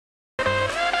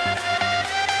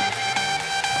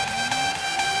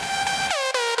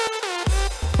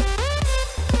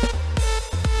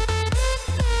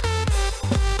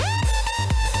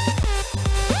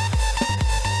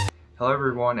Hello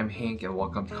everyone, I'm Hank and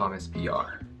welcome to Comments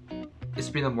PR. It's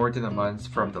been more than a month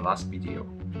from the last video.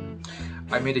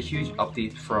 I made a huge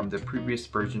update from the previous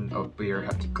version of VR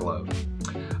Haptic Glove.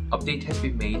 Update has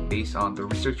been made based on the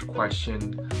research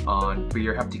question on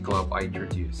VR Haptic Glove I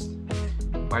introduced.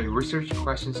 My research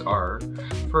questions are: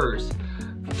 first,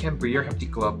 can VR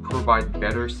Haptic Glove provide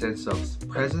better sense of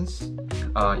presence,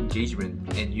 engagement,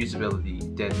 and usability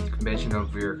than conventional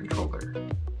VR controller?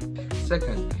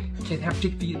 Second, can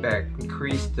haptic feedback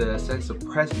increase the sense of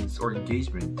presence or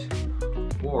engagement,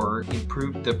 or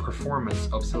improve the performance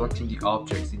of selecting the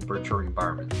objects in virtual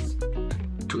environments?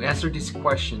 To answer this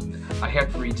question, I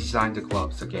have redesigned the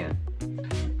gloves again.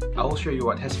 I will show you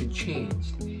what has been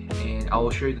changed, and I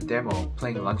will show you the demo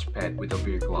playing Launchpad with the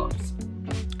VR gloves.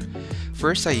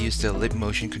 First, I used the lip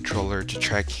motion controller to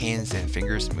track hands and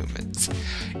fingers movements.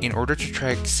 In order to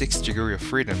track 6 degrees of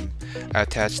freedom, I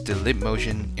attached the lip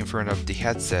motion in front of the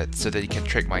headset so that it can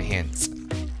track my hands.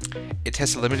 It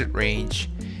has a limited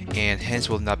range, and hands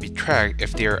will not be tracked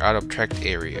if they are out of tracked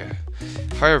area.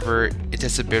 However, it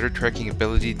has a better tracking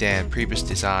ability than previous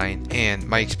design, and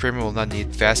my experiment will not need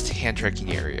vast hand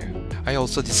tracking area. I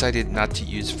also decided not to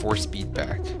use force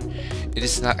feedback. It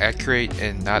is not accurate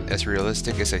and not as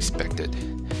realistic as I expected.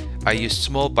 I used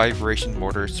small vibration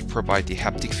motors to provide the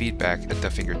haptic feedback at the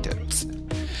fingertips.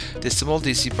 The small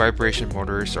DC vibration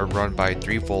motors are run by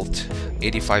 3V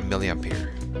 85mA.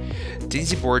 The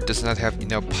DC board does not have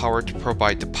enough power to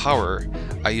provide the power.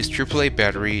 I used AAA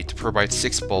battery to provide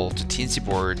 6V to TNC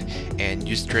board and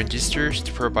used transistors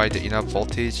to provide the enough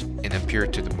voltage and ampere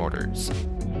to the motors.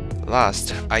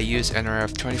 Last, I use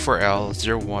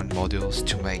NRF24L01 modules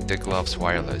to make the gloves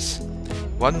wireless.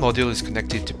 One module is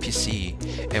connected to PC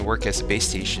and work as a base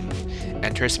station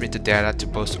and transmit the data to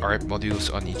both RF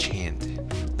modules on each hand.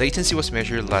 Latency was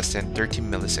measured less than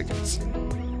 13 milliseconds.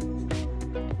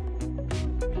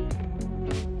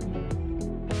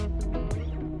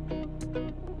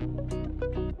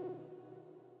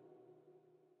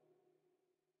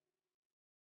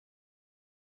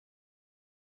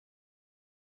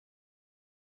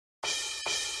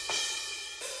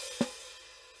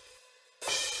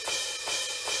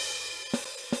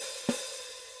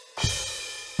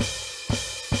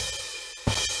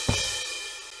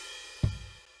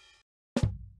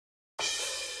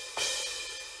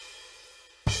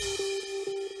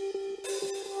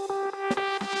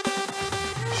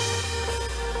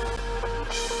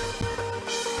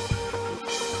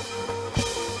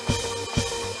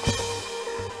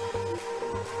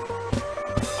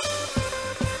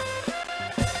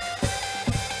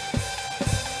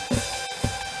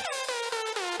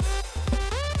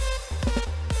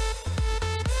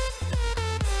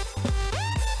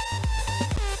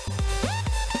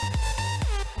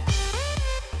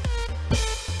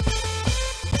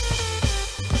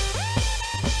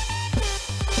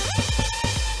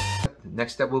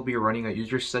 Next step will be running a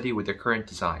user study with the current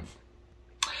design.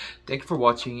 Thank you for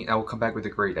watching, and I will come back with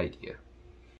a great idea.